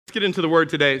Let's get into the word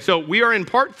today. So we are in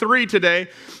part 3 today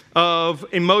of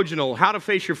emotional, how to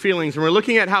face your feelings. And we're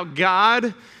looking at how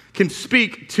God can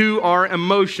speak to our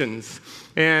emotions.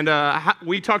 And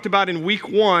we talked about in week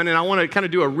 1, and I want to kind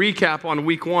of do a recap on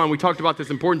week 1. We talked about this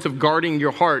importance of guarding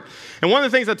your heart. And one of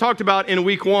the things I talked about in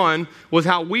week 1 was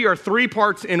how we are 3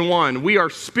 parts in one. We are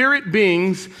spirit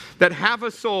beings that have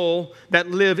a soul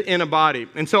that live in a body.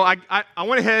 And so I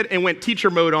went ahead and went teacher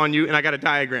mode on you, and I got a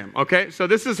diagram, okay? So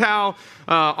this is how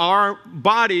our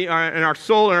body and our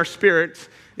soul and our spirit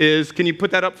is. Can you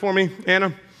put that up for me,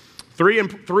 Anna? 3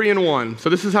 and 1. So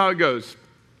this is how it goes.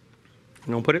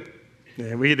 You want to put it?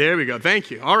 There we go.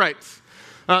 Thank you. All right.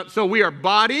 So we are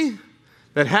body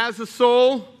that has a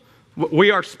soul. We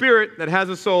are spirit that has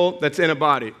a soul that's in a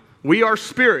body. We are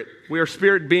spirit. We are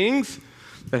spirit beings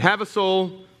that have a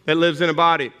soul that lives in a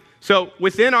body. So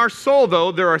within our soul,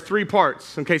 though, there are 3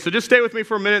 parts. Okay, so just stay with me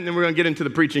for a minute, and then we're going to get into the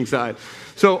preaching side.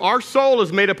 So our soul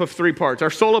is made up of 3 parts.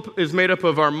 Our soul is made up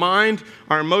of our mind,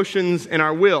 our emotions, and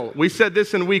our will. We said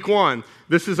this in week 1.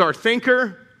 This is our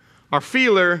thinker, our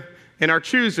feeler, and our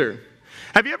chooser.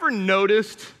 Have you ever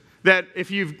noticed that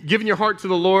if you've given your heart to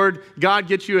the Lord, God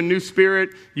gets you a new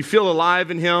spirit, you feel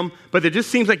alive in Him, but it just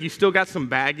seems like you still got some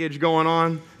baggage going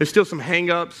on? There's still some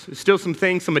hang-ups, there's still some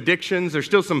things, some addictions, there's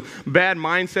still some bad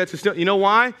mindsets. You know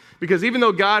why? Because even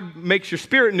though God makes your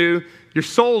spirit new, your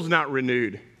soul's not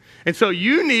renewed. And so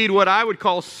you need what I would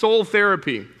call soul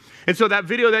therapy. And so that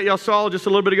video that y'all saw just a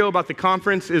little bit ago about the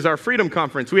conference is our Freedom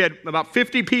Conference. We had about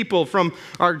 50 people from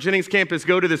our Jennings campus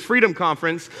go to this Freedom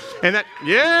Conference. And that,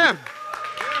 yeah.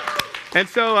 And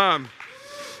so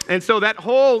that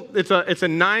whole, it's a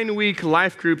 9-week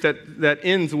life group that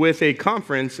ends with a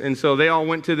conference. And so they all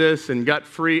went to this and got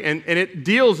free. And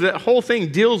that whole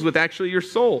thing deals with actually your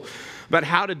soul, about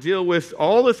how to deal with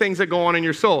all the things that go on in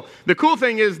your soul. The cool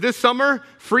thing is this summer,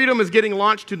 Freedom is getting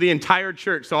launched to the entire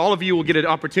church. So all of you will get an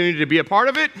opportunity to be a part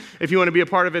of it if you want to be a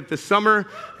part of it this summer.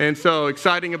 And so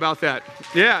exciting about that.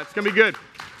 Yeah, it's going to be good.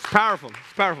 It's powerful.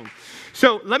 It's powerful.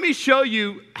 So let me show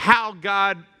you how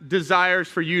God desires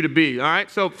for you to be, all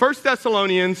right? So 1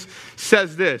 Thessalonians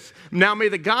says this, "Now may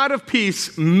the God of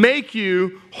peace make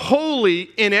you holy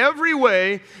in every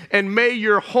way, and may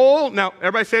your whole," now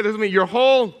everybody say this with me, "your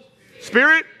whole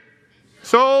spirit,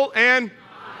 soul, and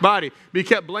body be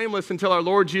kept blameless until our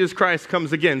Lord Jesus Christ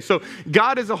comes again." So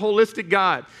God is a holistic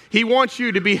God. He wants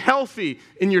you to be healthy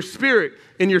in your spirit,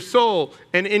 in your soul,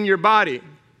 and in your body.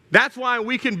 That's why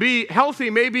we can be healthy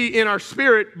maybe in our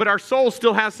spirit, but our soul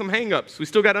still has some hang-ups. We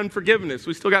still got unforgiveness.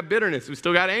 We still got bitterness. We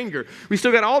still got anger. We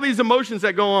still got all these emotions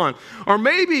that go on. Or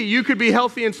maybe you could be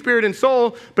healthy in spirit and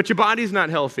soul, but your body's not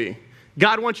healthy.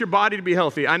 God wants your body to be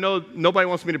healthy. I know nobody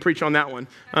wants me to preach on that one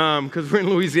because we're in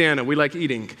Louisiana. We like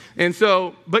eating. And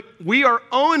so, but we are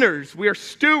owners. We are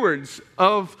stewards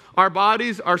of our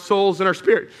bodies, our souls, and our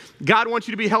spirit. God wants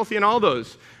you to be healthy in all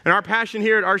those. And our passion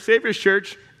here at Our Savior's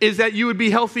Church is that you would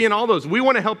be healthy in all those. We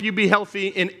want to help you be healthy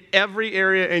in every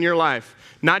area in your life.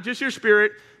 Not just your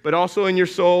spirit, but also in your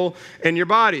soul and your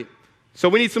body. So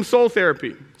we need some soul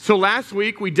therapy. So last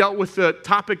week we dealt with the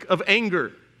topic of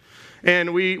anger.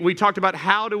 And we talked about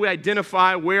how do we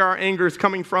identify where our anger is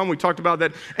coming from. We talked about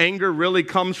that anger really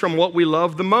comes from what we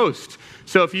love the most.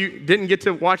 So if you didn't get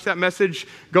to watch that message,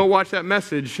 go watch that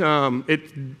message.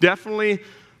 It's definitely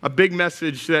a big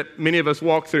message that many of us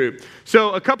walk through.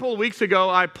 So a couple of weeks ago,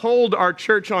 I polled our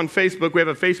church on Facebook. We have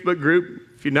a Facebook group.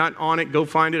 If you're not on it, go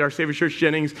find it, Our Savior Church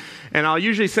Jennings. And I'll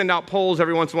usually send out polls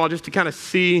every once in a while just to kind of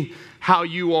see how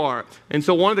you are. And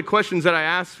so one of the questions that I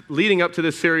asked leading up to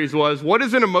this series was, what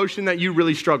is an emotion that you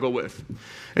really struggle with?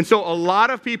 And so a lot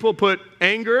of people put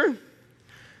anger.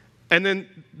 And then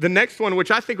the next one, which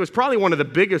I think was probably one of the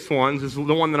biggest ones, is the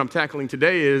one that I'm tackling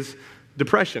today, is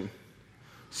depression.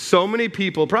 So many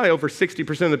people, probably over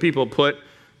 60% of the people, put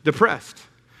depressed.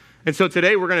 And so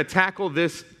today we're going to tackle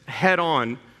this head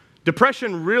on.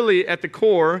 Depression really at the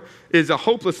core is a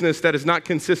hopelessness that is not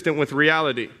consistent with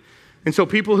reality. And so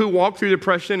people who walk through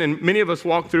depression, and many of us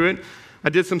walk through it, I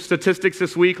did some statistics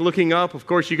this week looking up. Of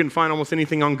course, you can find almost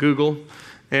anything on Google.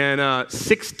 And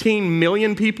 16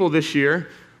 million people this year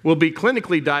will be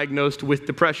clinically diagnosed with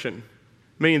depression,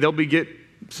 meaning they'll get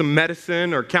some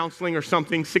medicine or counseling or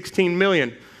something, 16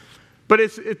 million. But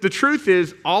the truth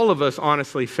is, all of us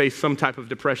honestly face some type of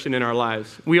depression in our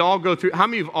lives. We all go through, how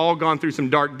many of you have all gone through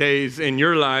some dark days in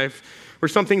your life where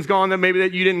something's gone that maybe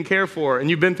that you didn't care for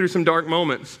and you've been through some dark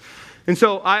moments? And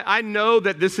so I know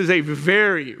that this is a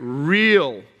very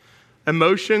real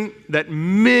emotion that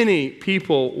many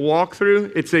people walk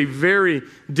through. It's a very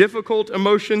difficult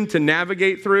emotion to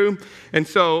navigate through. And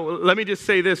so let me just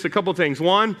say this, a couple things.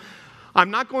 One, I'm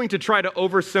not going to try to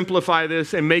oversimplify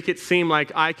this and make it seem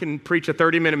like I can preach a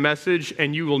 30-minute message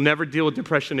and you will never deal with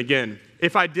depression again.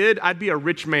 If I did, I'd be a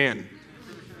rich man.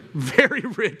 Very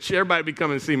rich. Everybody would be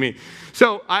coming to see me.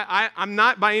 So I'm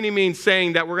not by any means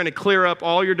saying that we're going to clear up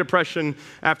all your depression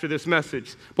after this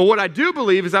message. But what I do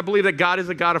believe is I believe that God is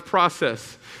a God of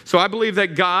process. So I believe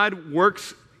that God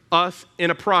works us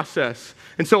in a process.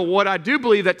 And so what I do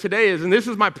believe that today is, and this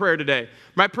is my prayer today,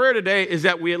 my prayer today is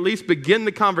that we at least begin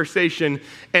the conversation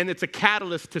and it's a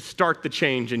catalyst to start the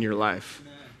change in your life.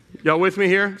 Y'all with me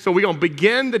here? So we're going to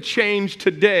begin the change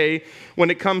today when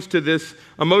it comes to this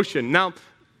emotion. Now,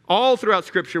 all throughout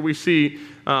Scripture, we see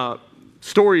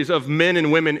stories of men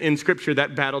and women in Scripture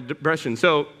that battled depression.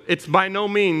 So it's by no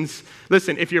means,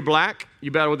 listen, if you're black,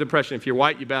 you battle with depression. If you're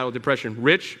white, you battle with depression.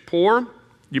 Rich, poor,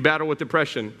 you battle with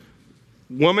depression.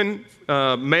 Woman,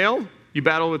 male, you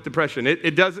battle with depression.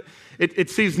 It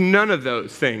sees none of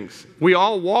those things. We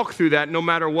all walk through that no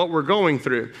matter what we're going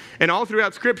through. And all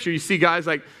throughout Scripture, you see guys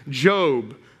like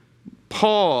Job,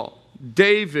 Paul,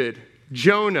 David,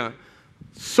 Jonah,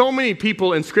 so many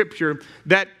people in Scripture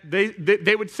that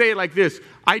they would say it like this: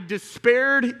 I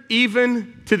despaired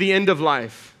even to the end of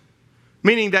life.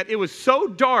 Meaning that it was so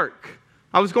dark,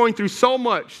 I was going through so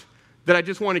much that I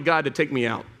just wanted God to take me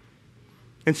out.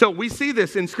 And so we see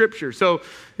this in Scripture. So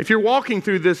if you're walking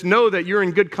through this, know that you're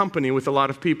in good company with a lot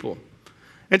of people.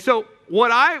 And so what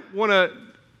I want to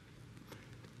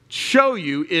show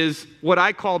you is what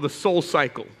I call the soul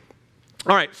cycle.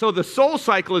 All right, so the soul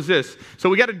cycle is this. So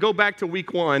we got to go back to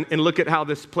week 1 and look at how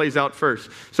this plays out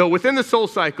first. So within the soul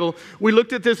cycle, we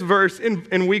looked at this verse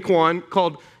in week 1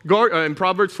 called, in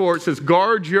Proverbs 4, it says,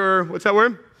 guard your, what's that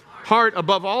word? Heart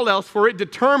above all else, for it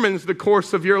determines the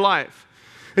course of your life.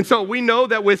 And so we know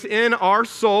that within our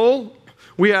soul,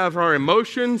 we have our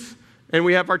emotions and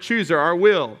we have our chooser, our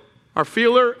will, our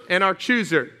feeler and our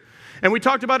chooser. And we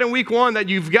talked about in week 1 that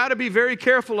you've got to be very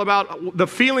careful about the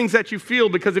feelings that you feel,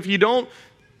 because if you don't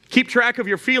keep track of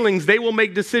your feelings, they will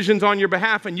make decisions on your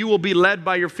behalf and you will be led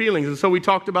by your feelings. And so we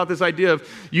talked about this idea of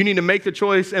you need to make the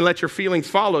choice and let your feelings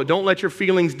follow. Don't let your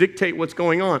feelings dictate what's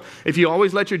going on. If you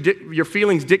always let your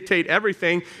feelings dictate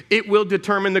everything, it will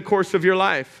determine the course of your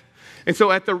life. And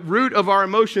so at the root of our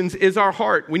emotions is our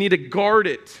heart. We need to guard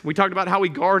it. We talked about how we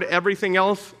guard everything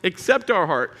else except our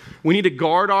heart. We need to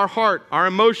guard our heart, our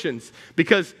emotions,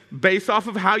 because based off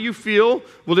of how you feel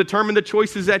will determine the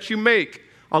choices that you make.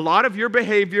 A lot of your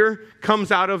behavior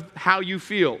comes out of how you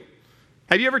feel.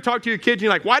 Have you ever talked to your kids and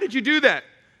you're like, why did you do that?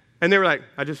 And they were like,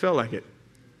 I just felt like it.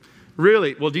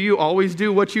 Really? Well, do you always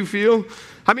do what you feel?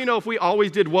 How many know if we always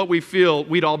did what we feel,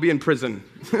 we'd all be in prison?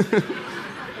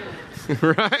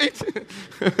 Right?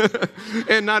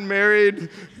 And not married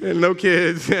and no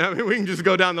kids. I mean, we can just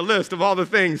go down the list of all the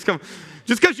things.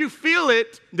 Just because you feel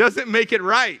it doesn't make it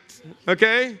right,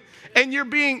 okay? And you're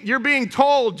being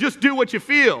told, just do what you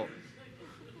feel.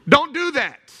 Don't do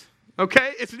that,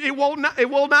 okay? It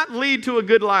will not lead to a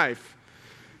good life,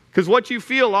 because what you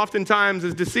feel oftentimes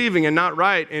is deceiving and not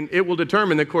right, and it will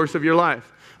determine the course of your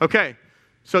life. Okay,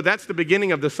 so that's the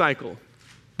beginning of the cycle.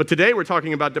 But today we're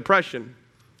talking about depression.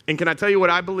 And can I tell you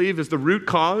what I believe is the root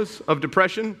cause of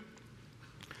depression?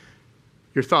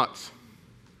 Your thoughts.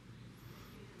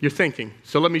 Your thinking.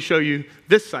 So let me show you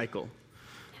this cycle.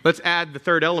 Let's add the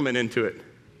third element into it.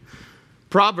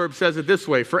 Proverbs says it this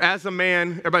way: for as a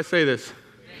man, everybody say this,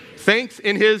 thinks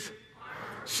in his,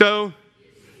 so,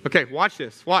 okay, watch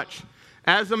this, watch.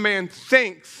 As a man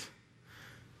thinks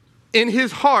in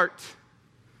his heart,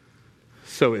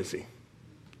 so is he.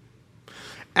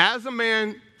 As a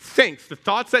man thinks, the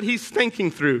thoughts that he's thinking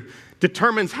through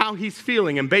determines how he's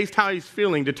feeling, and based how he's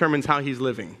feeling determines how he's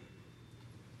living.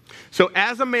 So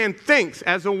as a man thinks,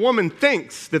 as a woman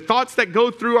thinks, the thoughts that go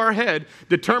through our head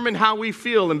determine how we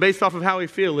feel, and based off of how we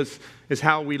feel is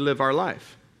how we live our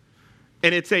life.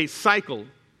 And it's a cycle.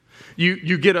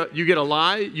 You get a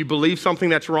lie, you believe something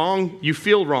that's wrong, you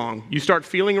feel wrong. You start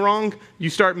feeling wrong, you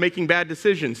start making bad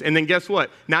decisions. And then guess what?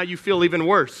 Now you feel even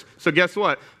worse. So guess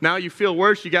what? Now you feel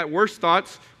worse, you got worse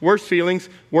thoughts, worse feelings,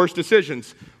 worse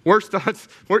decisions. Worse thoughts.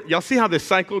 Y'all see how this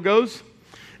cycle goes?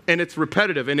 And it's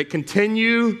repetitive, and it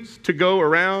continues to go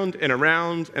around and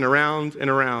around and around and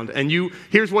around. And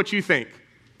here's what you think.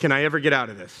 Can I ever get out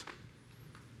of this?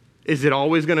 Is it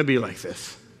always going to be like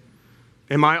this?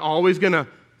 Am I always going to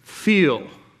feel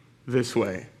this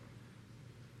way?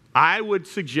 I would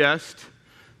suggest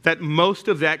that most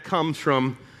of that comes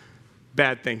from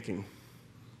bad thinking.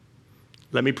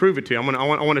 Let me prove it to you. I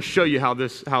want to show you how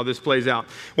this plays out.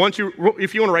 If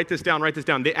you want to write this down, write this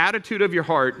down. The attitude of your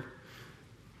heart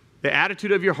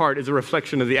is a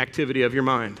reflection of the activity of your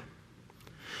mind.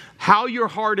 how your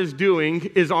heart is doing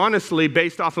is honestly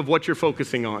based off of what you're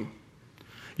focusing on.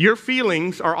 Your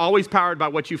feelings are always powered by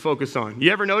what you focus on.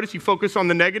 You ever notice you focus on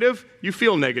the negative, you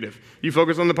feel negative. You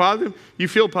focus on the positive, you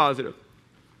feel positive.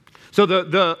 So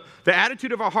the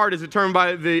attitude of our heart is determined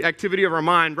by the activity of our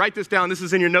mind. Write this down. This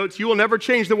is in your notes. You will never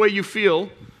change the way you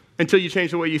feel until you change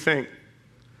the way you think.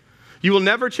 You will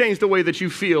never change the way that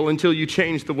you feel until you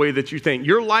change the way that you think.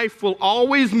 Your life will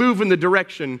always move in the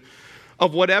direction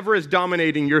of whatever is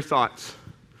dominating your thoughts.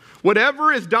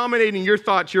 Whatever is dominating your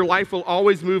thoughts, your life will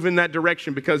always move in that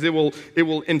direction because it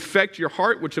will infect your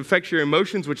heart, which affects your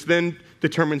emotions, which then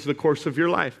determines the course of your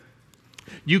life.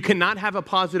 You cannot have a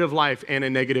positive life and a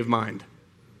negative mind.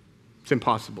 It's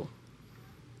impossible.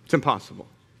 It's impossible.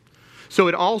 So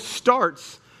it all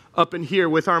starts up in here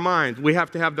with our minds. We have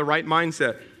to have the right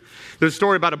mindset. There's a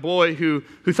story about a boy who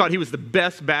thought he was the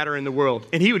best batter in the world.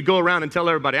 And he would go around and tell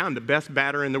everybody, I'm the best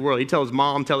batter in the world. He'd tell his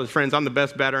mom, tell his friends, I'm the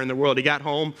best batter in the world. He got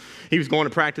home. He was going to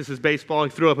practice his baseball.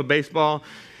 He threw up a baseball,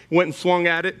 went and swung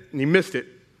at it, and he missed it.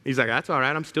 He's like, that's all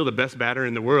right. I'm still the best batter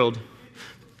in the world.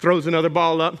 Throws another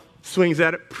ball up, swings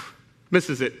at it,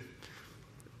 misses it.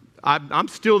 I'm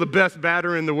still the best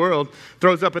batter in the world.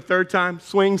 Throws up a third time,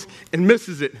 swings, and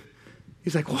misses it.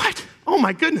 He's like, what? Oh,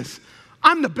 my goodness.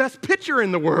 I'm the best pitcher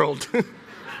in the world.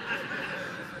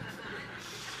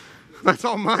 That's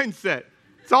all mindset.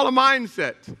 It's all a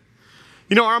mindset.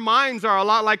 You know, our minds are a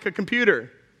lot like a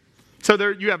computer. So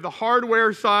there you have the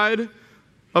hardware side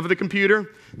of the computer,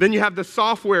 then you have the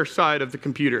software side of the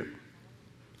computer.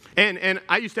 And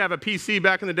I used to have a PC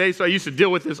back in the day, so I used to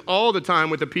deal with this all the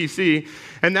time with a PC,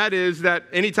 and that is that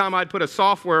anytime I'd put a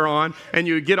software on and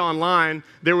you would get online,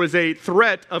 there was a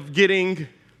threat of getting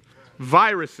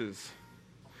viruses.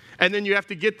 And then you have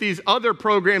to get these other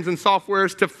programs and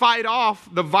softwares to fight off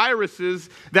the viruses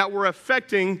that were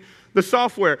affecting the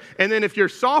software. And then if your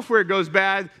software goes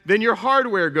bad, then your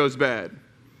hardware goes bad.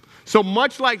 So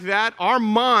much like that, our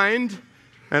mind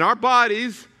and our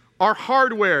bodies are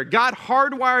hardware. God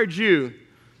hardwired you.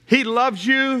 He loves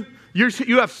you.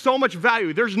 You have so much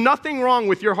value. There's nothing wrong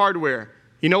with your hardware.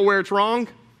 You know where it's wrong?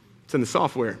 It's in the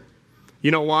software.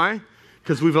 You know why?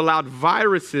 Because we've allowed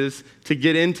viruses to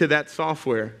get into that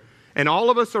software. And all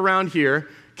of us around here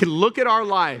can look at our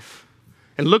life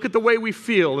and look at the way we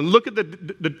feel and look at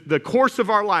the course of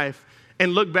our life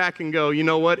and look back and go, you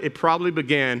know what? It probably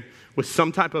began with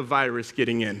some type of virus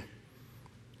getting in.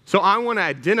 So I want to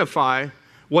identify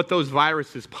what those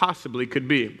viruses possibly could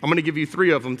be. I'm going to give you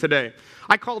 3 of them today.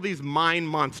 I call these mind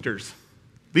monsters.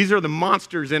 These are the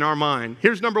monsters in our mind.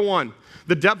 Here's number 1.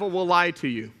 The devil will lie to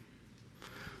you.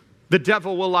 The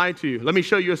devil will lie to you. Let me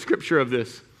show you a scripture of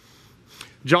this.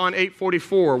 John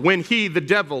 8:44, when he, the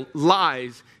devil,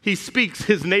 lies, he speaks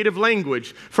his native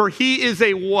language, for he is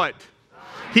a what?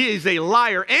 He is a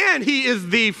liar, and he is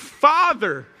the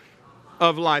father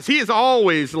of lies. He is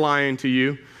always lying to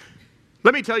you.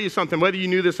 Let me tell you something, whether you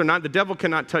knew this or not, the devil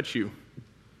cannot touch you,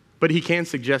 but he can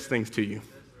suggest things to you.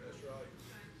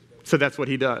 So that's what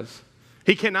he does.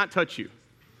 He cannot touch you.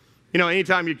 You know,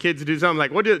 anytime your kids do something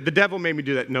like, the devil made me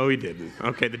do that. No, he didn't.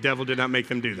 Okay, the devil did not make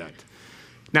them do that.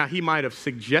 Now, he might have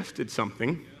suggested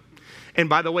something. And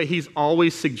by the way, he's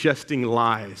always suggesting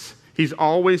lies. He's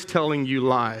always telling you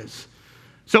lies.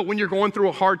 So when you're going through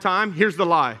a hard time, here's the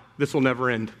lie. This will never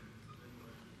end.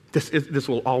 This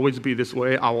will always be this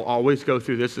way. I will always go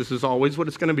through this. This is always what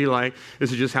it's going to be like.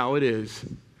 This is just how it is.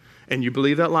 And you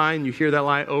believe that lie and you hear that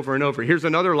lie over and over. Here's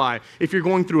another lie. If you're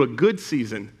going through a good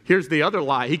season, here's the other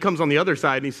lie. He comes on the other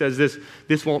side and he says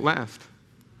this won't last.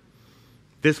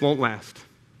 This won't last.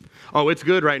 Oh, it's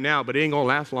good right now, but it ain't going to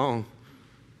last long,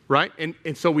 right?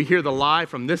 And so we hear the lie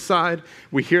from this side.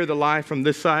 We hear the lie from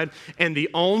this side. And the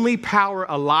only power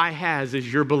a lie has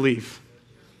is your belief.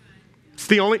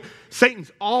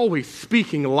 Satan's always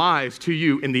speaking lies to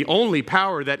you, and the only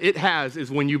power that it has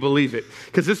is when you believe it.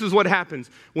 Because this is what happens.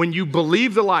 When you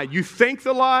believe the lie, you think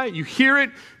the lie, you hear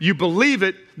it, you believe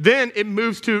it, then it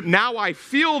moves to, now I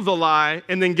feel the lie,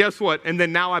 and then guess what? And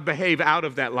then now I behave out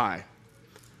of that lie,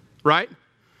 right?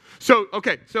 So,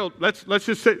 okay, so let's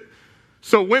just say,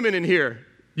 so women in here,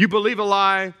 you believe a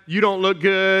lie, you don't look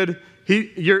good,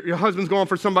 your husband's going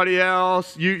for somebody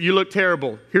else, you look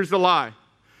terrible. Here's the lie.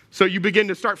 So you begin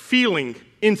to start feeling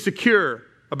insecure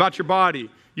about your body.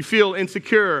 You feel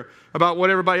insecure about what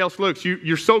everybody else looks.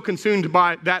 You're so consumed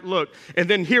by that look. And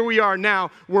then here we are now,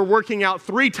 we're working out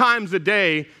 3 times a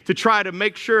day to try to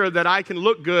make sure that I can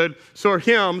look good so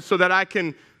that I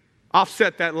can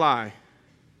offset that lie.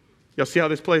 Y'all see how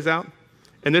this plays out?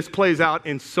 And this plays out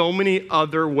in so many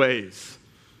other ways.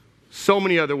 So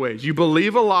many other ways. You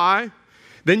believe a lie,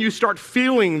 then you start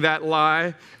feeling that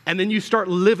lie, and then you start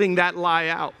living that lie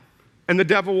out. and the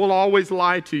devil will always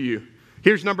lie to you.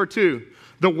 Here's number 2.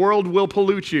 The world will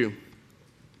pollute you.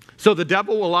 So the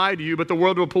devil will lie to you, but the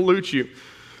world will pollute you.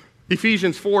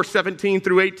 Ephesians 4:17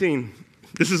 through 18.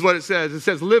 This is what it says. It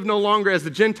says, live no longer as the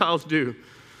Gentiles do,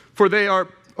 for they are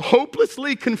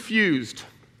hopelessly confused.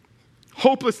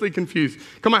 Hopelessly confused.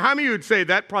 Come on, how many of you would say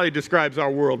that probably describes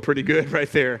our world pretty good right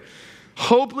there?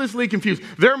 Hopelessly confused.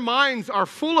 Their minds are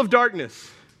full of darkness,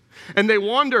 and they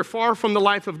wander far from the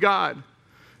life of God.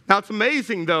 Now, it's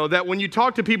amazing, though, that when you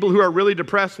talk to people who are really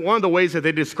depressed, one of the ways that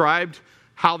they described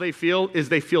how they feel is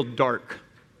they feel dark.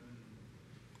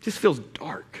 It just feels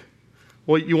dark.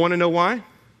 Well, you want to know why?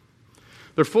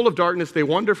 They're full of darkness. They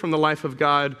wander from the life of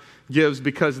God gives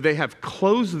because they have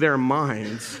closed their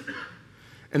minds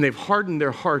and they've hardened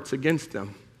their hearts against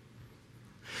them.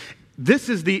 This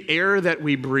is the air that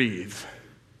we breathe,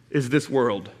 is this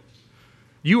world.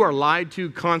 You are lied to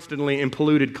constantly and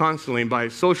polluted constantly by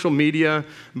social media,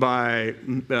 by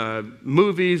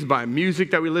movies, by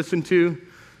music that we listen to.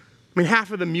 I mean,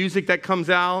 half of the music that comes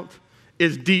out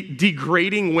is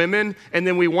degrading women, and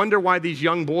then we wonder why these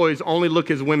young boys only look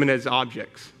at women as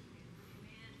objects,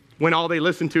 when all they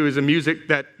listen to is a music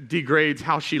that degrades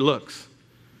how she looks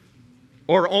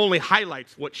or only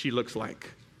highlights what she looks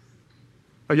like.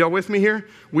 Are y'all with me here?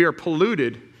 We are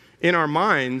polluted in our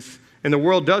minds, and the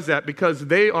world does that because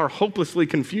they are hopelessly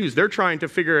confused. They're trying to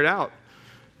figure it out.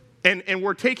 And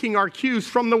we're taking our cues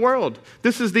from the world.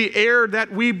 This is the air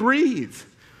that we breathe.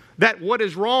 That what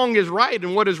is wrong is right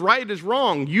and what is right is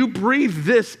wrong. You breathe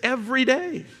this every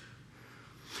day.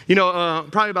 You know,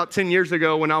 probably about 10 years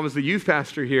ago when I was the youth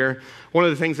pastor here, one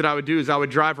of the things that I would do is I would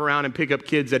drive around and pick up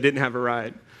kids that didn't have a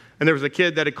ride. And there was a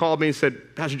kid that had called me and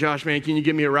said, Pastor Josh, man, can you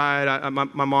give me a ride?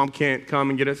 My mom can't come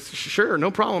and get us. Sure,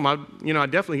 no problem. I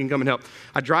definitely can come and help.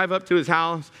 I drive up to his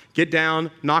house, get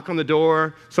down, knock on the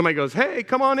door. Somebody goes, hey,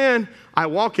 come on in. I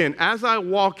walk in. As I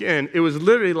walk in, it was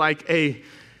literally like a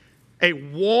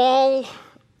wall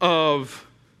of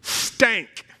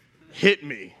stank hit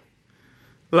me.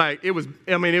 Like, it was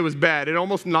bad. It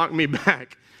almost knocked me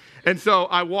back. And so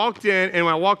I walked in, and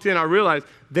when I walked in, I realized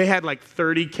they had like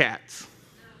 30 cats.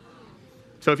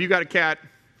 So if you got a cat,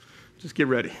 just get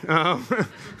ready. I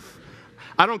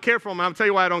don't care for them. I'll tell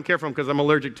you why I don't care for them, because I'm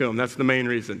allergic to them. That's the main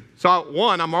reason. So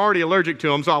one, I'm already allergic to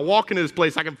them. So I walk into this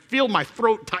place. I can feel my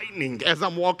throat tightening as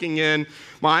I'm walking in.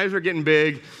 My eyes are getting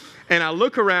big. And I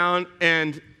look around,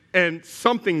 and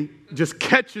something just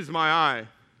catches my eye.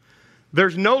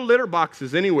 There's no litter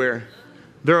boxes anywhere.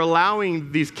 They're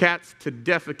allowing these cats to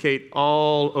defecate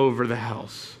all over the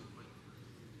house.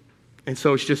 And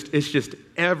so it's just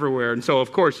everywhere. And so,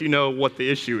 of course, you know what the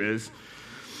issue is.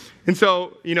 And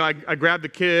so, I grab the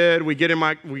kid, we get in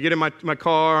my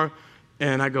car,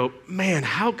 and I go, man,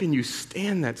 how can you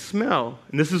stand that smell?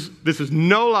 And this is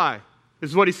no lie.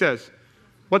 This is what he says.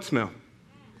 What smell?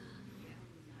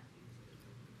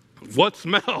 What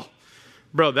smell?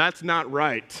 Bro, that's not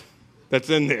right.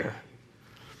 That's in there.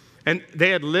 And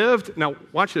they had lived, now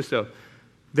watch this though.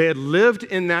 They had lived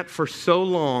in that for so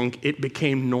long, it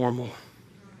became normal.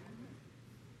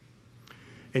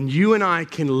 And you and I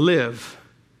can live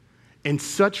in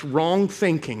such wrong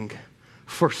thinking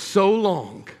for so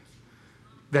long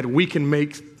that we can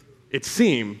make it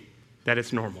seem that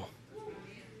it's normal.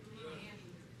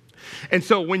 And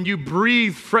so when you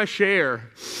breathe fresh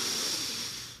air,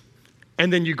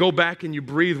 and then you go back and you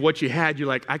breathe what you had, you're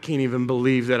like, I can't even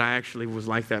believe that I actually was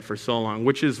like that for so long,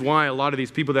 which is why a lot of these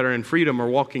people that are in freedom are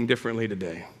walking differently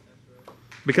today.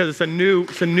 Because it's a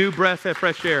new breath of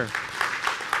fresh air.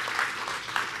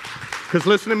 Because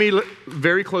listen to me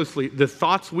very closely. The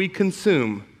thoughts we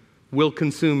consume will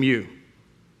consume you.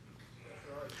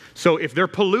 So if they're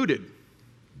polluted,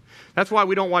 that's why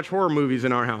we don't watch horror movies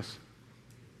in our house.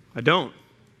 I don't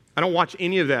watch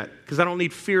any of that because I don't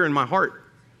need fear in my heart.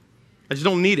 I just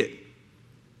don't need it.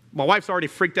 My wife's already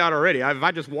freaked out already. If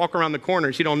I just walk around the corner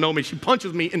and she don't know me, she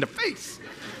punches me in the face.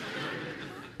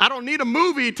 I don't need a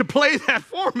movie to play that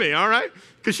for me, all right?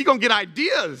 Because she's going to get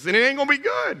ideas, and it ain't going to be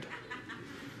good.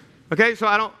 Okay, so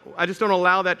I just don't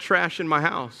allow that trash in my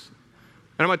house.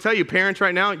 And I'm going to tell you, parents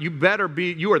right now, you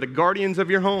are the guardians of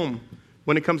your home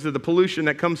when it comes to the pollution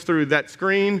that comes through that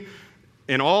screen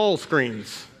and all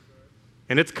screens.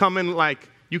 And it's coming like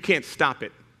you can't stop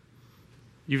it.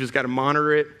 You've just got to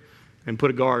monitor it and put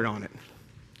a guard on it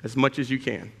as much as you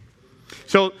can.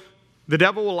 So the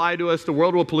devil will lie to us. The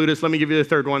world will pollute us. Let me give you the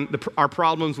third one. Our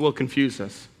problems will confuse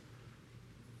us.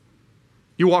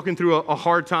 You're walking through a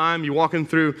hard time. You're walking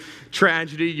through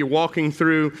tragedy. You're walking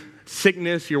through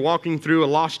sickness, you're walking through a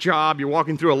lost job, you're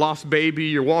walking through a lost baby,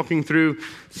 you're walking through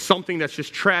something that's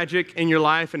just tragic in your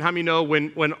life. And how many know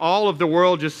when all of the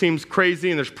world just seems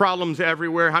crazy and there's problems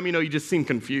everywhere, how many know you just seem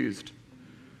confused?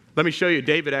 Let me show you.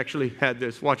 David actually had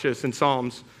this. Watch this in Psalm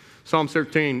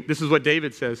 13. This is what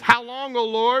David says. How long, O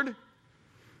Lord,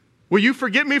 will you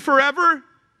forget me forever?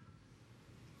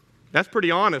 That's pretty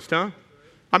honest, huh?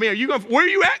 I mean, where are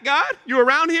you at, God? You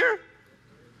around here?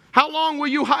 How long will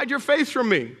you hide your face from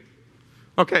me?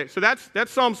 Okay, so that's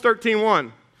Psalms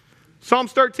 13:1.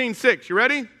 Psalms 13:6. You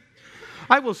ready?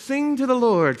 I will sing to the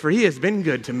Lord, for he has been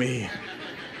good to me.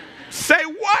 Say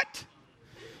what?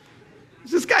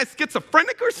 Is this guy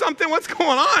schizophrenic or something? What's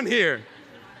going on here?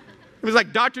 It was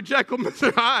like Dr. Jekyll,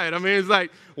 Mr. Hyde. I mean, it's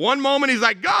like one moment he's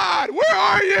like, God, where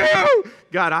are you?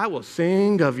 God, I will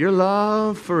sing of your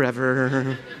love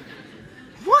forever.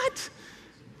 What?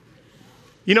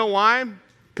 You know why?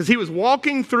 Because he was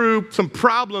walking through some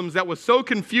problems that was so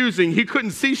confusing, he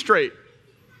couldn't see straight.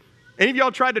 Any of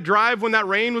y'all tried to drive when that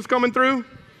rain was coming through?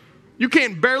 You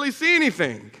can't barely see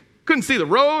anything. Couldn't see the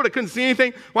road. I couldn't see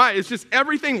anything. Why? It's just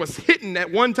everything was hitting at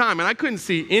one time, and I couldn't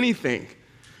see anything.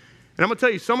 And I'm going to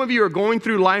tell you, some of you are going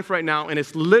through life right now, and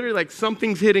it's literally like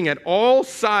something's hitting at all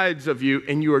sides of you,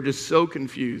 and you are just so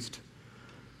confused.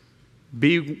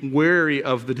 Be wary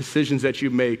of the decisions that you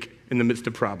make in the midst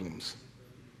of problems.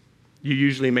 You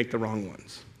usually make the wrong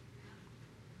ones.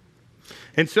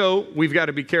 And so we've got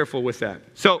to be careful with that.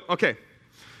 So, okay.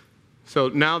 So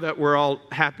now that we're all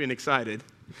happy and excited,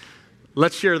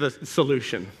 let's share the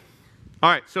solution.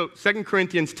 All right, so 2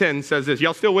 Corinthians 10 says this.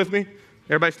 Y'all still with me?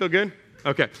 Everybody still good?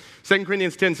 Okay. 2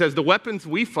 Corinthians 10 says, the weapons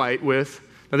we fight with,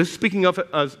 now this is speaking of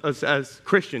us as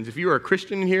Christians. If you are a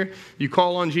Christian in here, you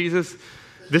call on Jesus,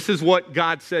 this is what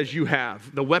God says you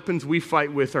have. The weapons we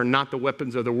fight with are not the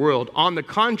weapons of the world. On the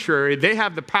contrary, they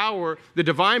have the power, the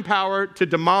divine power to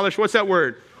demolish, what's that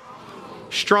word?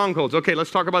 Strongholds. Okay,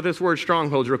 let's talk about this word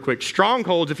strongholds real quick.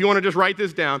 Strongholds, if you want to just write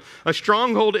this down, a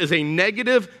stronghold is a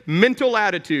negative mental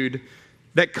attitude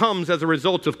that comes as a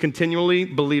result of continually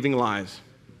believing lies.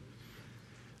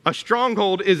 A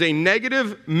stronghold is a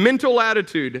negative mental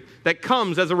attitude that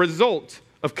comes as a result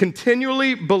of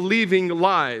continually believing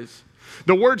lies.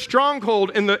 The word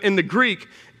stronghold in the Greek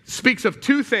speaks of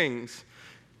two things.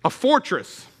 A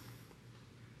fortress.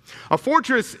 A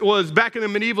fortress was back in the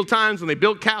medieval times when they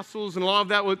built castles and a lot of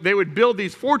that, they would build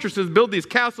these fortresses, build these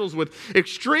castles with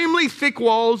extremely thick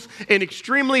walls and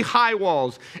extremely high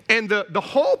walls. And the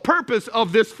whole purpose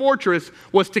of this fortress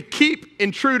was to keep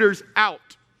intruders out.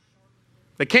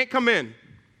 They can't come in.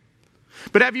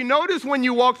 But have you noticed when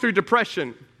you walk through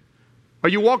depression or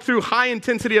you walk through high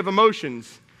intensity of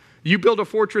emotions, you build a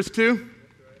fortress too?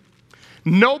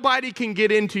 Nobody can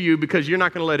get into you because you're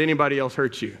not going to let anybody else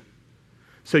hurt you.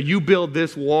 So you build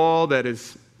this wall that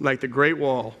is like the Great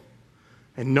Wall,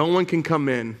 and no one can come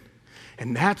in.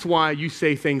 And that's why you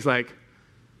say things like,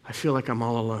 I feel like I'm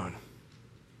all alone.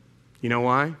 You know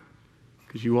why?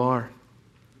 Because you are.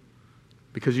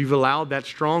 Because you've allowed that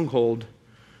stronghold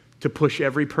to push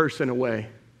every person away.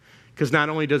 Because not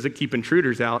only does it keep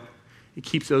intruders out, it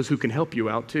keeps those who can help you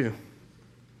out too.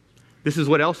 This is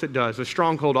what else it does. A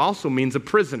stronghold also means a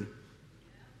prison.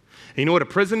 And you know what a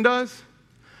prison does?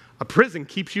 A prison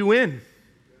keeps you in.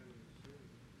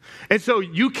 And so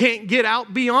you can't get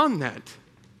out beyond that.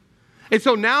 And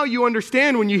so now you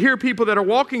understand when you hear people that are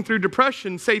walking through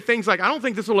depression say things like, I don't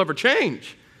think this will ever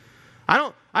change.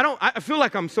 I feel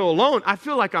like I'm so alone. I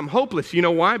feel like I'm hopeless. You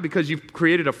know why? Because you've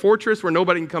created a fortress where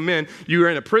nobody can come in. You're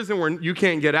in a prison where you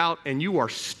can't get out and you are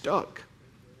stuck.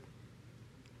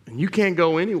 And you can't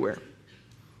go anywhere.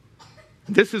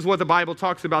 This is what the Bible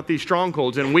talks about, these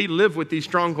strongholds, and we live with these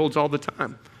strongholds all the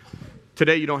time.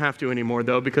 Today you don't have to anymore,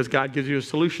 though, because God gives you a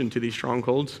solution to these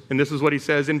strongholds, and this is what he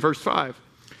says in verse 5.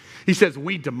 He says,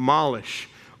 we demolish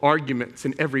arguments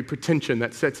and every pretension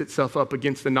that sets itself up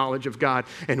against the knowledge of God,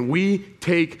 and we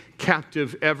take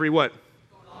captive every what?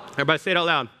 Everybody say it out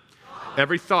loud.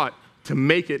 Every thought to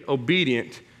make it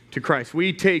obedient to Christ.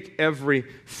 We take every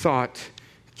thought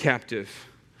captive.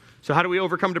 So how do we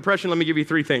overcome depression? Let me give you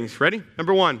 3 things. Ready?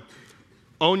 Number 1,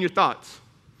 own your thoughts.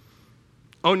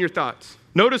 Own your thoughts.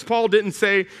 Notice Paul didn't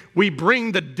say we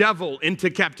bring the devil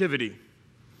into captivity.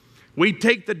 We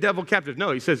take the devil captive.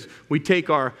 No, he says we take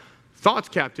our thoughts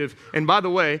captive. And by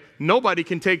the way, nobody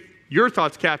can take your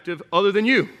thoughts captive other than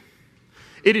you.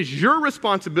 It is your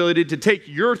responsibility to take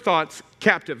your thoughts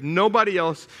captive. Nobody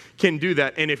else can do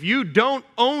that. And if you don't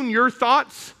own your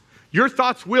thoughts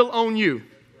will own you.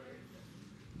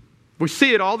 We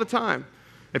see it all the time.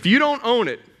 If you don't own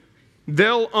it,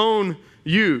 they'll own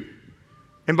you.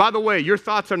 And by the way, your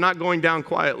thoughts are not going down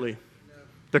quietly.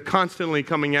 They're constantly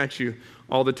coming at you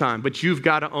all the time, but you've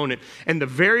got to own it. And the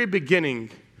very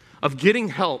beginning of getting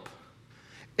help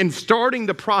and starting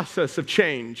the process of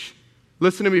change,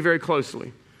 listen to me very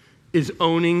closely, is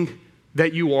owning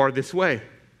that you are this way.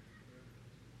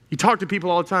 You talk to people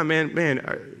all the time,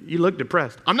 man, you look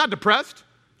depressed. I'm not depressed.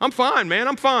 I'm fine, man,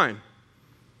 I'm fine.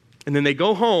 And then they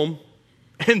go home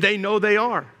and they know they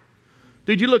are.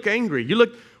 Dude, you look angry.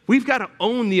 We've got to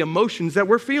own the emotions that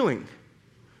we're feeling.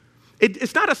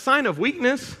 It's not a sign of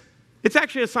weakness. It's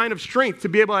actually a sign of strength to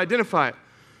be able to identify it.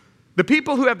 The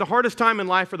people who have the hardest time in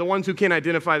life are the ones who can't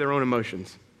identify their own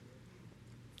emotions.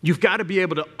 You've got to be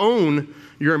able to own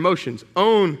your emotions,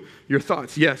 own your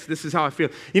thoughts. Yes, this is how I feel.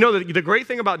 You know, the great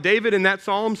thing about David in that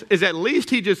Psalms is at least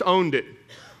he just owned it.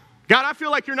 God, I feel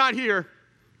like you're not here.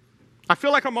 I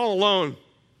feel like I'm all alone.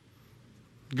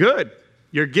 Good.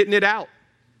 You're getting it out.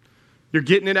 You're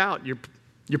getting it out. You're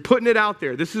putting it out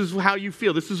there. This is how you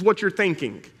feel. This is what you're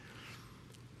thinking.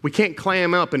 We can't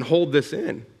clam up and hold this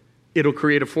in. It'll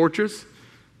create a fortress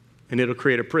and it'll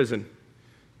create a prison.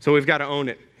 So we've got to own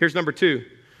it. Here's number 2.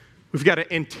 We've got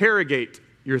to interrogate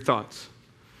your thoughts.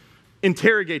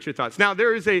 Interrogate your thoughts. Now,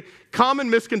 there is a common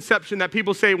misconception that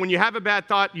people say when you have a bad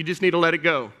thought, you just need to let it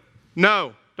go.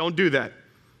 No, don't do that.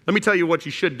 Let me tell you what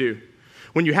you should do.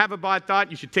 When you have a bad thought,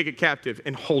 you should take it captive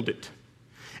and hold it.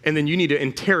 And then you need to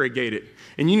interrogate it.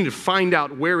 And you need to find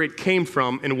out where it came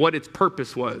from and what its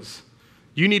purpose was.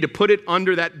 You need to put it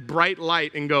under that bright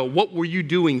light and go, what were you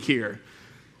doing here?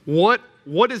 What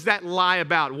is that lie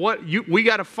about? We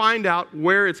got to find out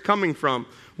where it's coming from.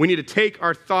 We need to take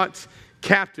our thoughts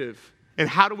captive. And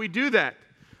how do we do that?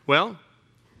 Well,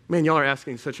 man, y'all are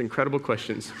asking such incredible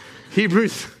questions.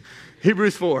 Hebrews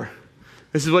 4.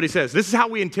 This is what he says. This is how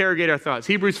we interrogate our thoughts.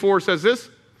 Hebrews 4 says this.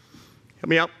 Help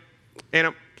me out.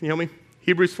 Anna, can you help me?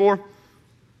 Hebrews 4.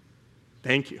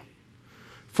 Thank you.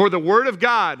 For the word of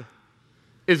God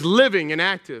is living and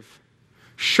active,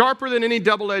 sharper than any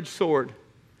double-edged sword.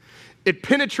 It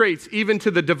penetrates even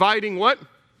to the dividing what?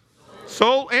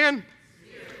 Soul and?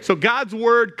 Spirit. So God's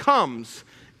word comes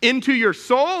into your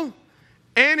soul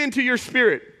and into your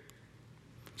spirit.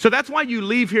 So that's why you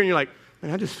leave here and you're like,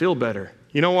 man, I just feel better.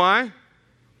 You know why?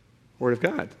 Word of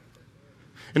God.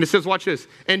 And it says, watch this,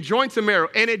 and joints and marrow,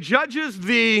 and it judges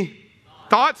the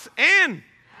thoughts and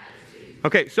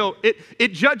okay, so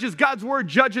it judges, God's word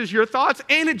judges your thoughts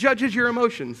and it judges your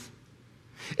emotions.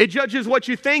 It judges what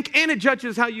you think and it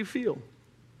judges how you feel.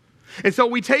 And so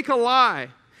we take a lie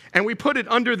and we put it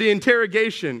under the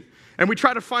interrogation and we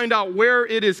try to find out where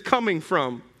it is coming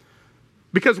from.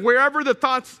 Because wherever the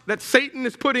thoughts that Satan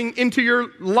is putting into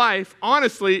your life,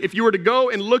 honestly, if you were to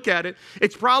go and look at it,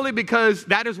 it's probably because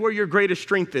that is where your greatest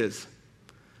strength is.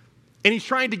 And he's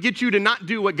trying to get you to not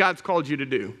do what God's called you to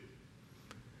do.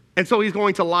 And so he's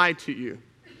going to lie to you.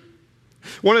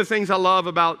 One of the things I love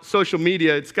about social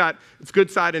media, it's got its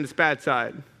good side and its bad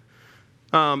side.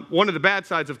 One of the bad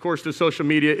sides, of course, to social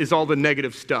media is all the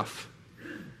negative stuff.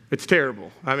 It's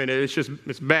terrible. I mean,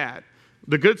 it's bad.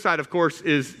 The good side, of course,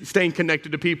 is staying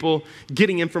connected to people,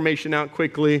 getting information out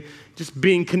quickly, just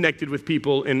being connected with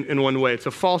people in one way. It's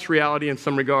a false reality in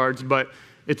some regards, but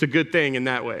it's a good thing in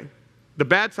that way. The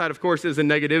bad side, of course, is the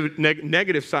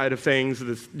negative side of things,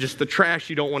 just the trash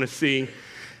you don't want to see.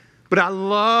 But I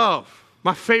love,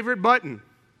 my favorite button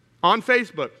on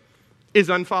Facebook is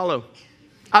unfollow.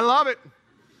 I love it.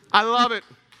 I love it.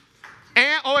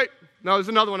 And, oh wait, no, there's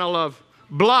another one I love.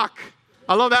 Block.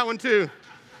 I love that one too.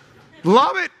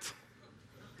 Love it.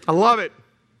 I love it.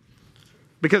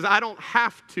 Because I don't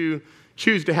have to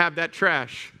choose to have that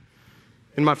trash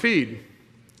in my feed.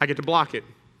 I get to block it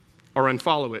or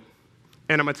unfollow it.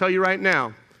 And I'm going to tell you right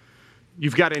now,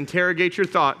 you've got to interrogate your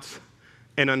thoughts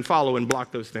and unfollow and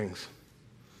block those things.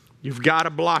 You've got to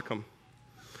block them.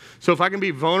 So if I can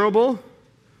be vulnerable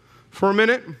for a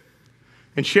minute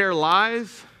and share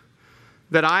lies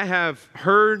that I have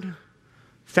heard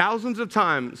thousands of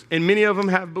times, and many of them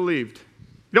have believed.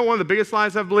 You know, one of the biggest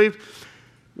lies I've believed?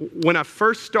 When I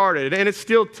first started, and it's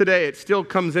still today, it still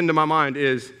comes into my mind,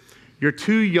 is you're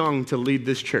too young to lead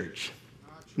this church.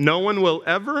 No one will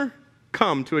ever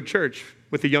come to a church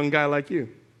with a young guy like you.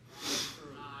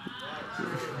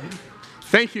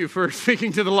 Thank you for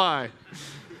speaking to the lie.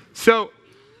 So,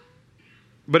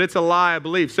 but it's a lie, I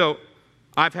believe. So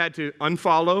I've had to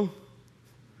unfollow,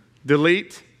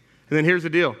 delete, and then here's the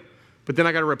deal. But then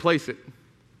I got to replace it.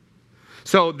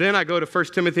 So then I go to 1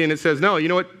 Timothy and it says, no, you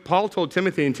know what? Paul told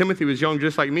Timothy, and Timothy was young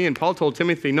just like me, and Paul told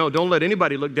Timothy, no, don't let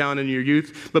anybody look down in your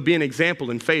youth, but be an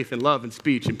example in faith and love and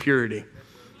speech and purity.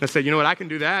 I said, you know what? I can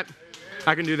do that.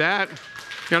 I can do that.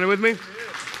 You with me?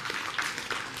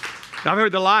 I've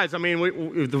heard the lies. I mean,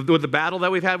 with the battle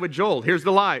that we've had with Joel, here's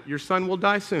the lie. Your son will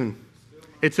die soon.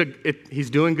 He's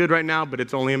doing good right now, but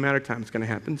it's only a matter of time. It's going to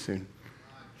happen soon.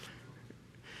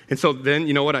 And so then,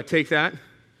 you know what? I take that,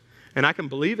 and I can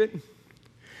believe it,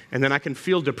 and then I can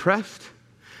feel depressed,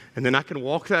 and then I can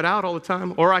walk that out all the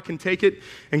time. Or I can take it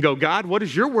and go, God, what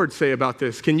does your word say about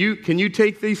this? Can you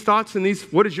take these thoughts and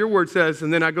what does your word says?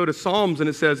 And then I go to Psalms, and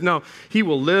it says, no, he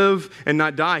will live and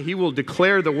not die. He will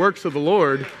declare the works of the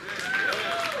Lord.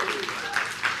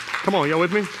 Come on, y'all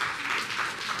with me?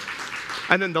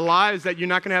 And then the lies that you're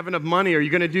not going to have enough money, or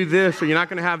you're going to do this, or you're not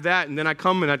going to have that. And then I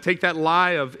come and I take that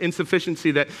lie of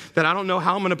insufficiency that I don't know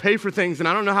how I'm going to pay for things, and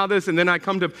I don't know how this. And then I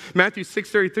come to Matthew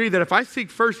 6:33, that if I seek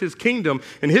first his kingdom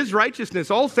and his righteousness,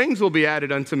 all things will be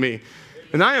added unto me.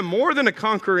 And I am more than a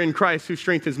conqueror in Christ who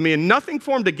strengthens me, and nothing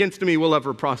formed against me will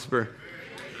ever prosper.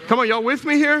 Come on, y'all with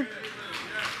me here?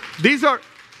 These are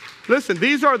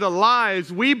the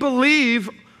lies we believe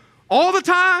all the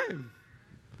time.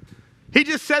 He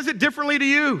just says it differently to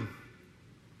you.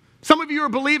 Some of you are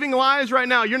believing lies right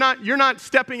now. You're not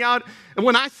stepping out. And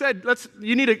when I said,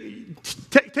 you need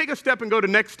to take a step and go to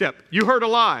next step, you heard a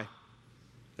lie.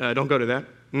 Don't go to that.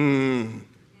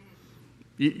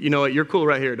 You know what? You're cool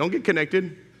right here. Don't get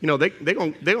connected. You know, it's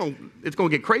going to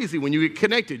get crazy when you get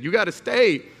connected. You got to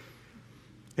stay.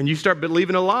 And you start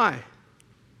believing a lie.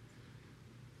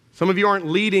 Some of you aren't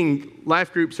leading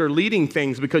life groups or leading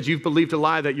things because you've believed a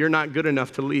lie that you're not good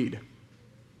enough to lead.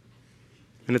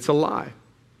 And it's a lie.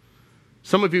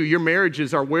 Some of you, your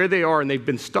marriages are where they are and they've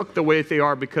been stuck the way they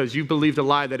are because you believed a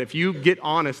lie that if you get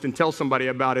honest and tell somebody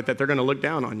about it, that they're going to look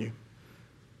down on you.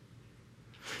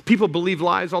 People believe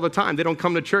lies all the time. They don't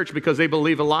come to church because they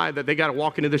believe a lie that they got to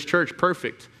walk into this church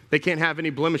perfect. They can't have any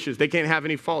blemishes. They can't have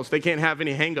any faults. They can't have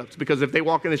any hang-ups, because if they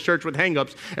walk in this church with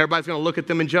hang-ups, everybody's going to look at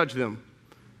them and judge them.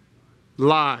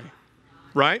 Lie.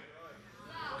 Right?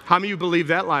 How many of you believed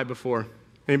that lie before?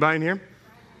 Anybody in here?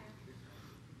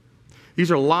 These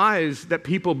are lies that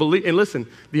people believe. And listen,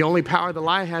 the only power the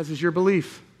lie has is your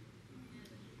belief.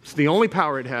 It's the only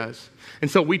power it has.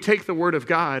 And so we take the word of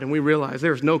God and we realize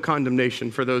there's no condemnation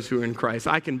for those who are in Christ.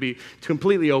 I can be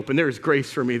completely open. There is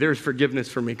grace for me. There's forgiveness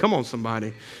for me. Come on,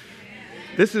 somebody.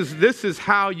 This is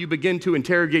how you begin to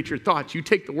interrogate your thoughts. You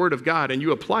take the word of God and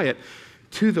you apply it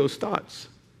to those thoughts.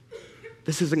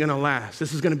 This isn't going to last.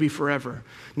 This is going to be forever.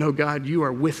 No, God, you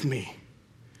are with me.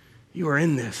 You are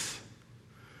in this.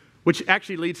 Which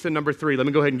actually leads to number 3. Let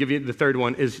me go ahead and give you the third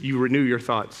one, is you renew your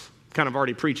thoughts. Kind of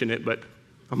already preaching it, but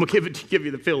I'm going to give you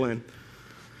the fill-in.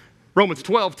 Romans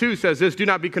 12:2 says this, do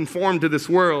not be conformed to this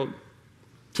world,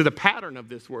 to the pattern of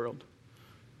this world.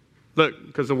 Look,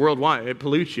 because the world, why? It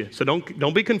pollutes you. So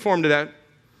don't be conformed to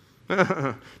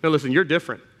that. No, listen, you're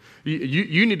different.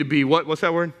 You need to be, what's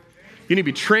that word? You need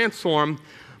to be transformed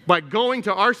by going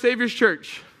to our Savior's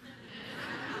church.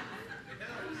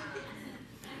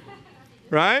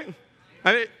 Right?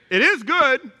 It is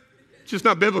good. It's just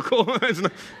not biblical. It's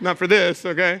not for this,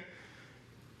 okay?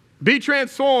 Be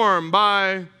transformed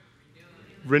by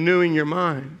renewing your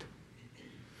mind.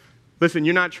 Listen,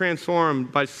 you're not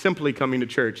transformed by simply coming to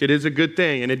church. It is a good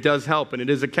thing, and it does help, and it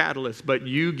is a catalyst, but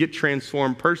you get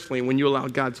transformed personally when you allow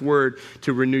God's word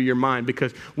to renew your mind,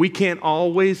 because we can't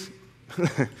always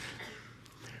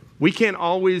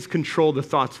control the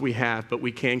thoughts we have, but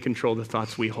we can control the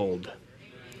thoughts we hold.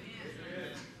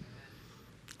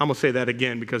 I'm going to say that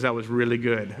again because that was really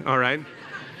good, all right?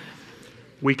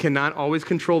 We cannot always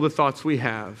control the thoughts we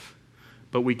have,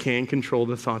 but we can control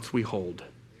the thoughts we hold.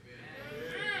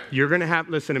 You're going to have,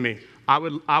 listen to me, I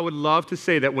would love to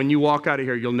say that when you walk out of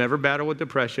here, you'll never battle with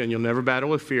depression, you'll never battle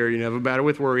with fear, you'll never battle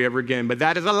with worry ever again, but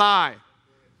that is a lie.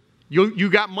 You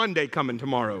got Monday coming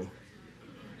tomorrow.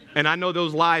 And I know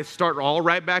those lies start all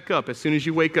right back up as soon as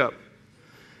you wake up.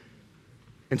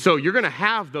 And so you're going to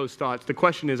have those thoughts. The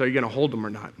question is, are you going to hold them or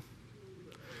not?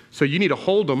 So you need to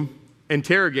hold them,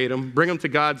 interrogate them, bring them to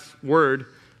God's word,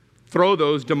 throw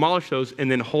those, demolish those, and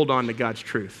then hold on to God's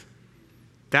truth.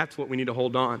 That's what we need to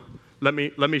hold on. Let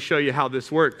me show you how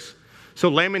this works. So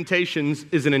Lamentations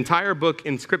is an entire book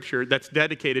in Scripture that's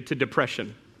dedicated to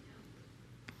depression.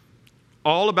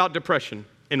 All about depression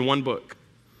in one book.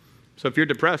 So if you're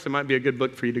depressed, it might be a good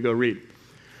book for you to go read.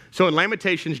 So in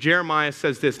Lamentations, Jeremiah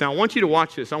says this. Now, I want you to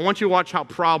watch this. I want you to watch how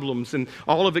problems and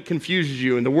all of it confuses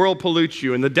you, and the world pollutes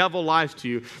you, and the devil lies to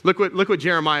you. Look what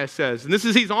Jeremiah says. And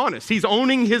he's honest. He's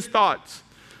owning his thoughts.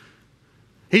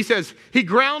 He says, he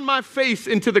ground my face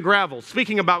into the gravel,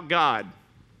 speaking about God.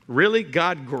 Really?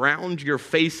 God ground your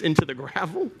face into the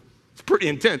gravel? It's pretty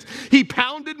intense. He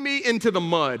pounded me into the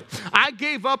mud. I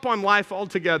gave up on life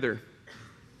altogether.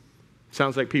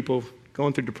 Sounds like people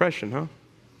going through depression, huh?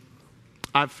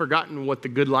 I've forgotten what the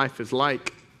good life is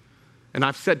like. And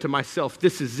I've said to myself,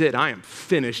 this is it. I am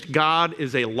finished. God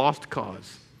is a lost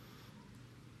cause.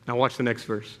 Now watch the next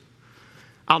verse.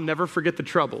 I'll never forget the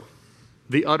trouble,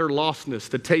 the utter lostness,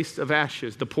 the taste of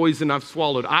ashes, the poison I've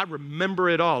swallowed. I remember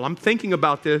it all. I'm thinking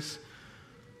about this.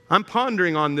 I'm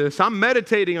pondering on this. I'm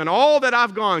meditating on all that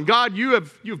I've gone. God,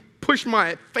 you've pushed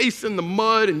my face in the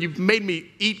mud and you've made me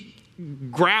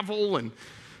eat gravel. And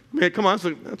man, come on,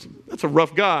 that's a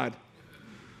rough God.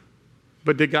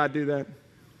 But did God do that?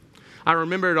 I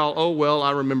remember it all. Oh, well,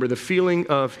 I remember the feeling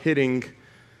of hitting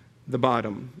the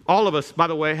bottom. All of us, by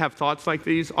the way, have thoughts like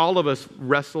these. All of us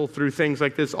wrestle through things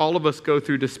like this. All of us go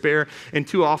through despair. And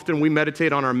too often we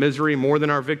meditate on our misery more than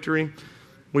our victory.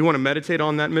 We want to meditate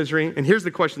on that misery. And here's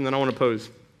the question that I want to pose.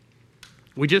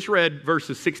 We just read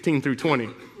verses 16 through 20.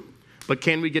 But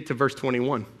can we get to verse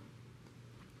 21?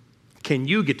 Can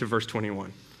you get to verse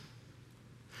 21?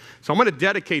 So I'm going to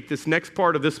dedicate this next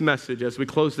part of this message as we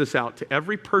close this out to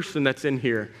every person that's in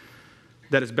here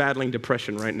that is battling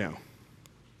depression right now.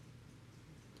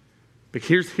 But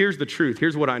here's the truth.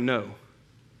 Here's what I know.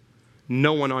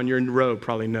 No one on your row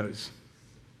probably knows.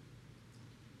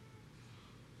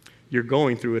 You're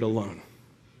going through it alone.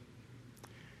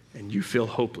 And you feel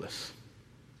hopeless.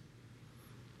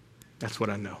 That's what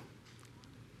I know.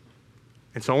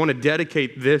 And so I want to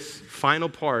dedicate this final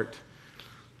part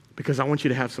because I want you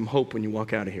to have some hope when you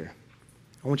walk out of here.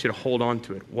 I want you to hold on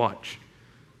to it. Watch.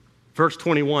 Verse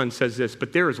 21 says this,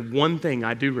 but there is one thing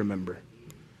I do remember.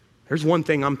 There's one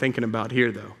thing I'm thinking about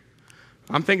here, though.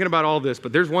 I'm thinking about all this,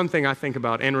 but there's one thing I think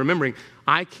about. And remembering,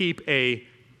 I keep a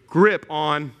grip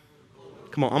on,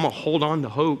 come on, I'm going to hold on to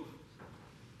hope.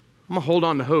 I'm going to hold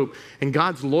on to hope. And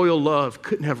God's loyal love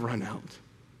couldn't have run out.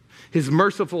 His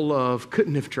merciful love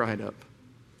couldn't have dried up.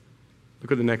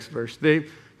 Look at the next verse.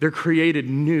 They're created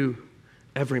new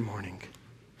every morning.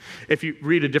 If you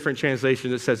read a different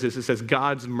translation that says this, it says,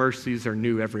 God's mercies are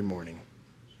new every morning.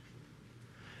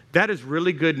 That is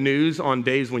really good news on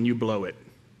days when you blow it.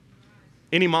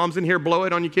 Any moms in here blow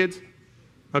it on your kids?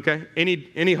 Okay.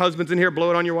 Any husbands in here blow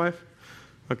it on your wife?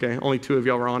 Okay. Only 2 of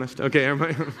y'all were honest. Okay,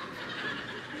 everybody.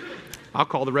 I'll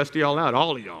call the rest of y'all out.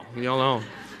 All of y'all. Y'all know.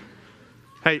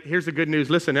 Hey, here's the good news.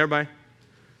 Listen, everybody.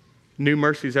 New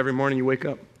mercies every morning you wake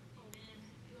up.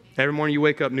 Every morning you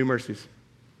wake up, new mercies.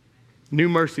 New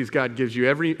mercies God gives you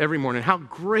every morning. How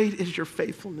great is your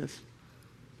faithfulness?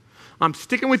 I'm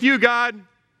sticking with you, God.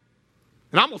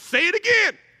 And I'm going to say it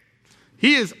again.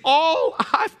 He is all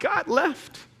I've got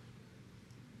left.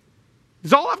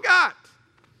 He's all I've got.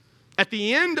 At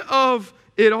the end of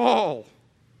it all,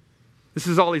 this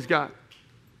is all he's got.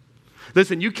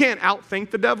 Listen, you can't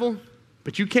outthink the devil,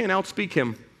 but you can't outspeak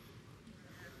him.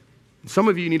 Some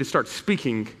of you need to start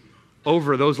speaking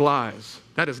over those lies.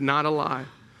 That is not a lie.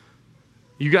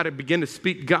 You got to begin to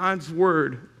speak God's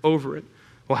word over it.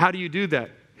 Well, how do you do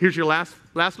that? Here's your last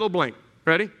little blank.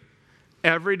 Ready?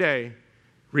 Every day,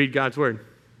 read God's word.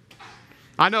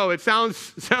 I know it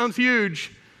sounds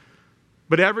huge,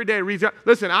 but every day read God.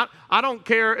 Listen, I don't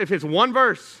care if it's one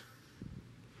verse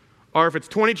or if it's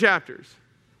 20 chapters.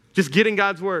 Just get in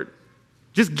God's word.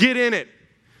 Just get in it.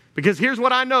 Because here's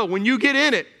what I know. When you get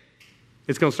in it,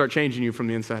 it's going to start changing you from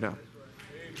the inside out.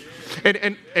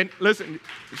 And listen,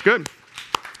 it's good.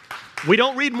 We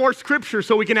don't read more scripture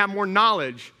so we can have more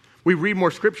knowledge. We read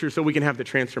more scripture so we can have the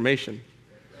transformation.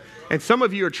 And some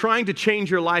of you are trying to change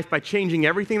your life by changing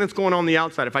everything that's going on the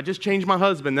outside. If I just change my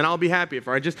husband, then I'll be happy. If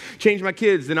I just change my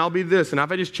kids, then I'll be this. And if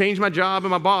I just change my job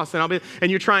and my boss, then I'll be... And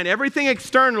you're trying everything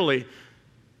externally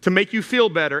to make you feel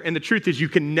better. And the truth is you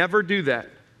can never do that.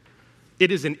 It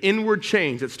is an inward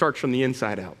change that starts from the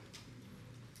inside out.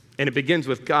 And it begins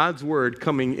with God's word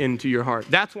coming into your heart.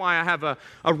 That's why I have a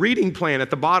reading plan at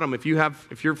the bottom. If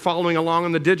you're following along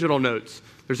on the digital notes,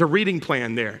 there's a reading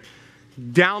plan there.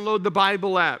 Download the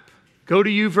Bible app. Go to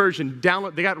YouVersion,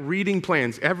 download. They got reading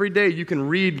plans. Every day you can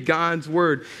read God's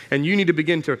word, and you need to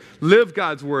begin to live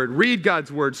God's word, read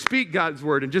God's word, speak God's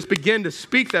word, and just begin to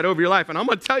speak that over your life. And I'm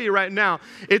going to tell you right now,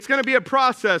 it's going to be a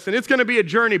process, and it's going to be a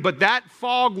journey, but that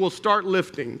fog will start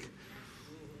lifting.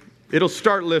 It'll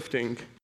start lifting.